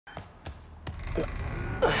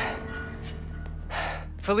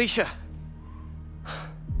Felicia.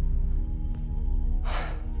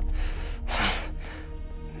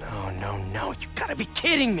 No, you gotta be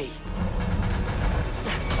kidding me!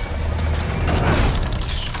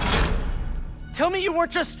 Tell me you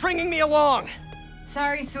weren't just stringing me along!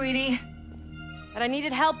 Sorry, sweetie. But I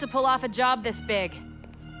needed help to pull off a job this big.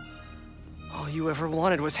 All you ever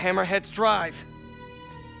wanted was Hammerhead's drive.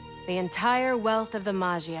 The entire wealth of the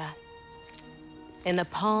Magia. In the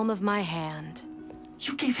palm of my hand.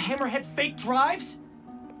 You gave Hammerhead fake drives?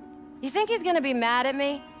 You think he's gonna be mad at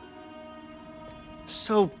me?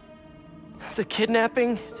 So, the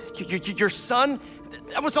kidnapping? Your son?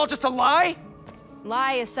 That was all just a lie?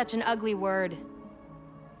 Lie is such an ugly word.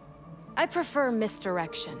 I prefer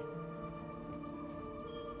misdirection.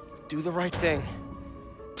 Do the right thing.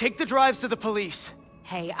 Take the drives to the police.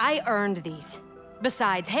 Hey, I earned these.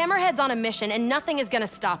 Besides, Hammerhead's on a mission and nothing is gonna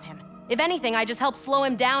stop him. If anything, I just help slow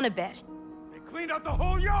him down a bit. They cleaned out the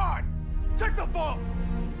whole yard! Check the vault!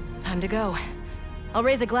 Time to go. I'll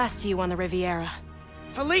raise a glass to you on the Riviera.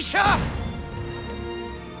 Felicia!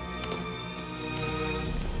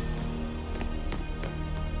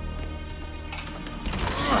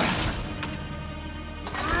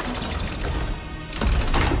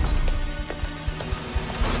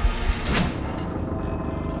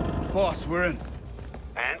 Boss, we're in.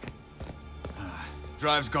 And?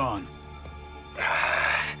 Drive's gone.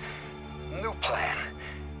 New plan.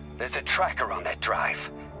 There's a tracker on that drive.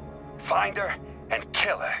 Find her and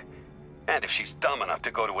kill her. And if she's dumb enough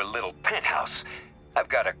to go to her little penthouse, I've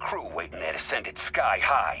got a crew waiting there to send it sky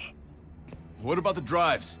high. What about the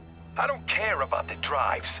drives? I don't care about the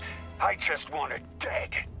drives. I just want her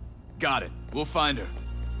dead. Got it. We'll find her.